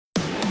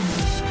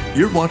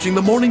You're watching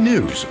the morning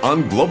news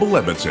on Global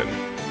Edmonton.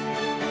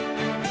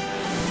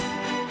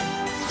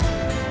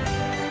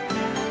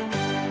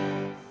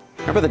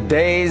 Remember the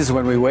days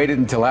when we waited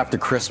until after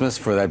Christmas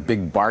for that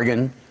big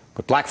bargain?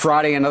 But Black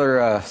Friday and other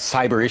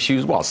cyber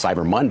issues, well,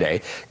 Cyber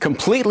Monday,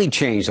 completely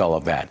changed all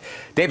of that.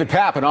 David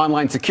Papp, an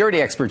online security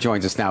expert,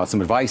 joins us now with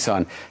some advice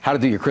on how to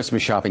do your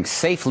Christmas shopping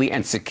safely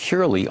and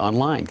securely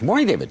online. Good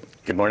morning, David.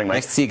 Good morning, Mike.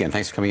 Nice to see you again.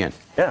 Thanks for coming in.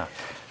 Yeah.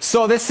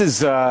 So this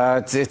is,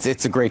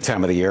 it's a great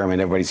time of the year. I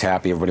mean, everybody's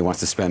happy. Everybody wants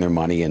to spend their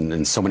money,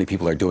 and so many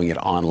people are doing it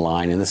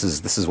online. And this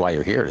is why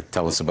you're here, to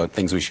tell us about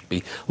things we should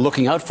be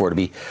looking out for, to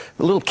be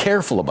a little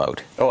careful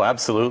about. Oh,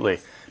 absolutely.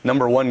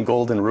 Number one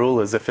golden rule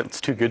is if it's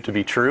too good to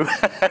be true,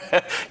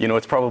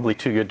 it's probably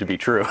too good to be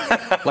true.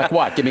 Like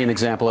what? Give me an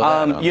example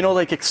of that.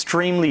 Like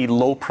extremely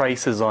low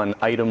prices on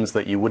items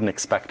that you wouldn't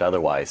expect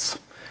otherwise.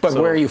 But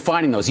where are you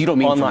finding those? You don't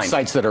mean online. From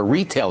sites that are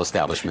retail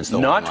establishments, though?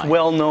 Not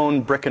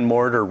well-known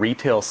brick-and-mortar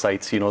retail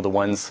sites, the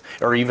ones,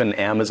 or even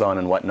Amazon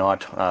and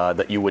whatnot,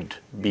 that you would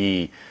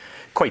be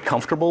quite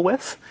comfortable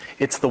with.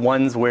 It's the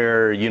ones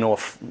where,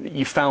 if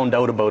you found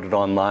out about it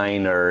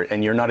online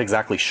and you're not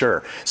exactly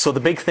sure. So the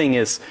big thing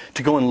is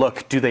to go and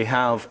look, do they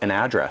have an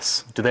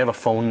address? Do they have a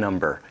phone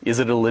number? Is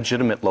it a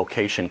legitimate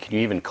location? Can you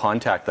even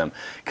contact them?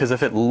 Because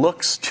if it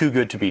looks too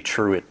good to be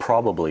true, it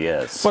probably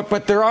is.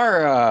 But there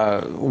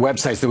are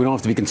websites that we don't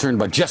have to be concerned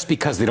about just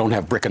because they don't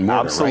have brick and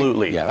mortar,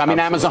 Absolutely. Right? Yeah. I mean,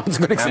 Amazon's a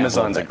good example.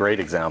 Amazon's a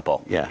great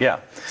example. Yeah.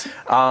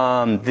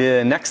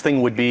 The next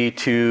thing would be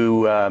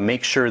to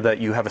make sure that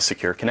you have a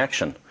secure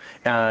connection.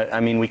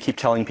 We keep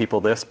telling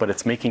people this, but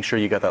it's making sure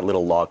you got that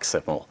little lock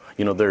symbol.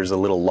 There's a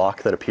little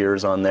lock that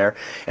appears on there,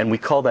 and we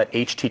call that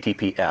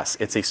HTTPS.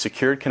 It's a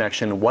secured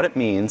connection. What it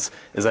means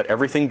is that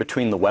everything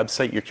between the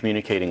website you're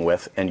communicating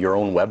with and your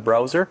own web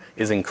browser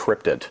is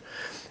encrypted.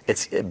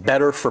 It's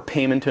better for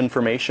payment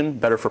information,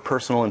 better for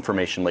personal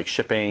information like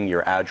shipping,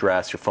 your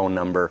address, your phone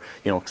number,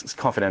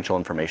 confidential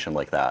information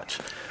like that.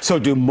 So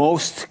do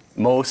most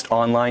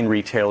online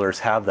retailers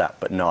have that,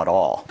 but not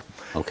all.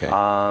 Okay.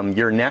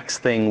 Your next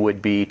thing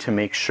would be to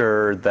make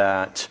sure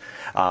that,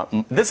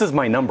 this is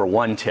my number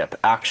one tip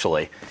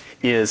actually,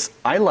 is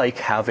I like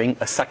having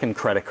a second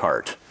credit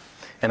card.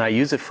 And I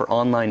use it for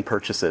online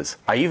purchases.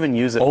 I even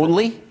use it...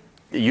 Only?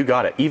 You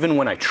got it. Even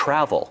when I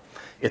travel,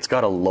 it's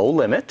got a low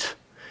limit.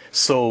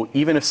 So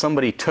even if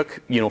somebody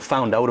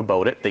found out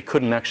about it, they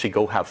couldn't actually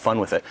go have fun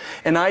with it.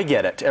 And I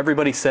get it.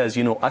 Everybody says,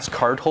 us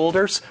card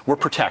holders, we're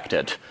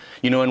protected,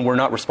 and we're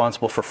not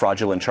responsible for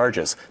fraudulent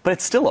charges. But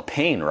it's still a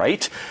pain,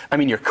 right? I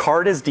mean, your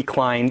card is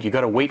declined. You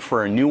got to wait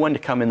for a new one to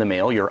come in the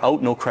mail. You're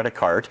out no credit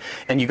card.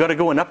 And you got to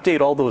go and update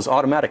all those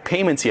automatic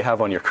payments you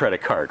have on your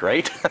credit card,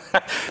 right?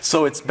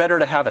 So it's better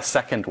to have a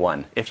second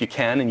one if you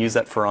can, and use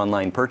that for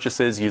online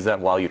purchases. Use that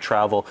while you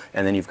travel.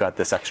 And then you've got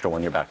this extra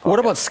one in your back pocket. What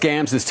about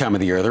scams this time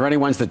of the year? Are there any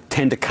ones that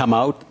tend to come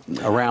out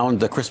around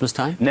the Christmas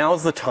time?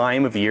 Now's the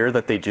time of year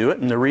that they do it,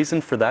 and the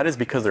reason for that is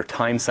because they're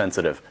time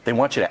sensitive. They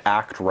want you to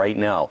act right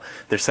now.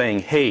 They're saying,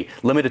 hey,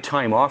 limited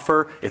time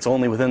offer, it's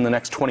only within the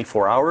next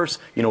 24 hours,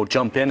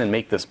 jump in and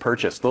make this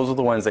purchase. Those are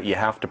the ones that you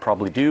have to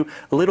probably do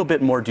a little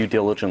bit more due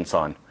diligence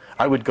on.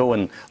 I would go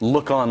and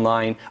look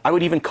online. I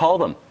would even call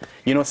them.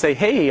 Say,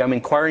 hey, I'm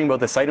inquiring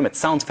about this item. It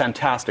sounds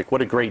fantastic.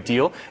 What a great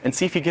deal. And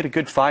see if you get a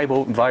good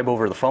vibe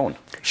over the phone.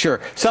 Sure.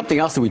 Something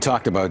else that we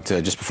talked about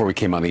just before we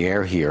came on the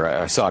air here.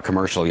 I saw a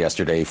commercial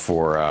yesterday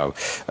for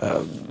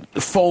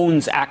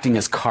phones acting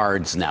as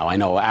cards now. I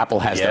know Apple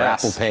has their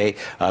Apple Pay,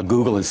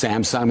 Google and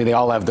Samsung. I mean, they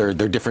all have their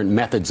different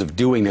methods of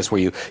doing this,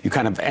 where you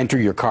kind of enter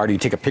your card, you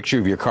take a picture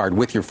of your card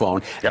with your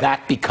phone. Yep.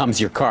 That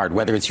becomes your card,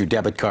 whether it's your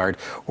debit card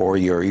or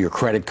your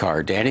credit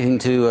card. Anything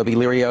to be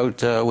leery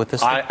out with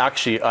this?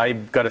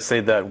 I've got to say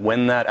that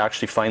when that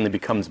actually finally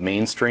becomes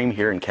mainstream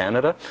here in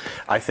Canada,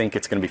 I think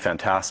it's going to be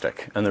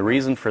fantastic. And the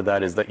reason for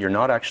that is that you're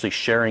not actually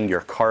sharing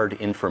your card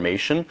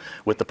information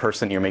with the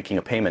person you're making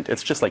a payment.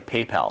 It's just like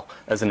PayPal,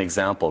 as an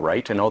example,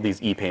 right? And all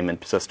these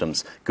e-payment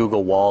systems,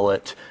 Google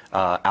Wallet,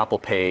 Apple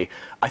Pay,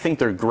 I think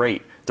they're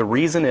great. The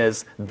reason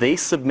is they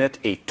submit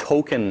a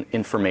token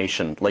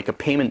information, like a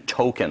payment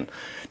token,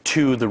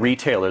 to the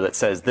retailer that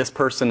says this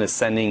person is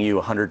sending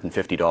you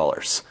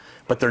 $150.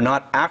 But they're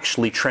not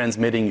actually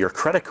transmitting your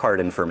credit card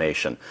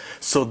information.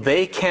 So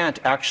they can't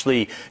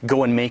actually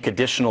go and make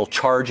additional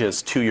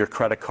charges to your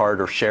credit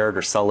card or share it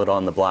or sell it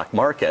on the black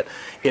market.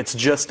 It's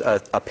just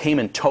a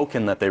payment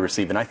token that they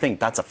receive, and I think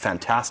that's a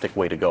fantastic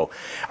way to go.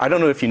 I don't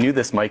know if you knew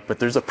this, Mike, but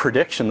there's a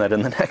prediction that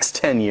in the next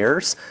 10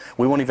 years,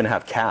 we won't even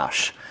have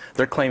cash.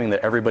 They're claiming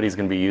that everybody's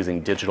going to be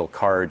using digital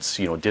cards,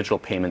 digital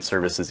payment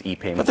services,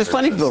 e-payment. But there's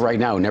plenty of people right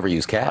now who never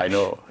use cash. I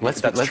know. Let's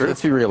true.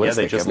 be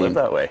realistic. Yeah, they just live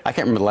that way. I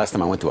can't remember the last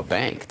time I went to a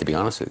bank, to be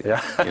honest with you.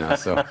 Yeah.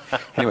 So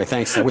anyway,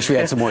 thanks. I wish we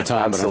had some more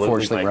time, but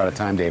unfortunately we're out of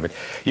time, David.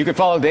 You can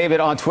follow David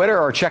on Twitter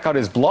or check out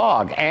his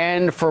blog.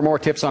 And for more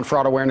tips on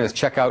fraud awareness,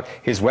 check out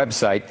his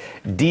website,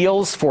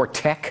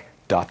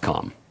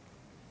 dealsfortech.com.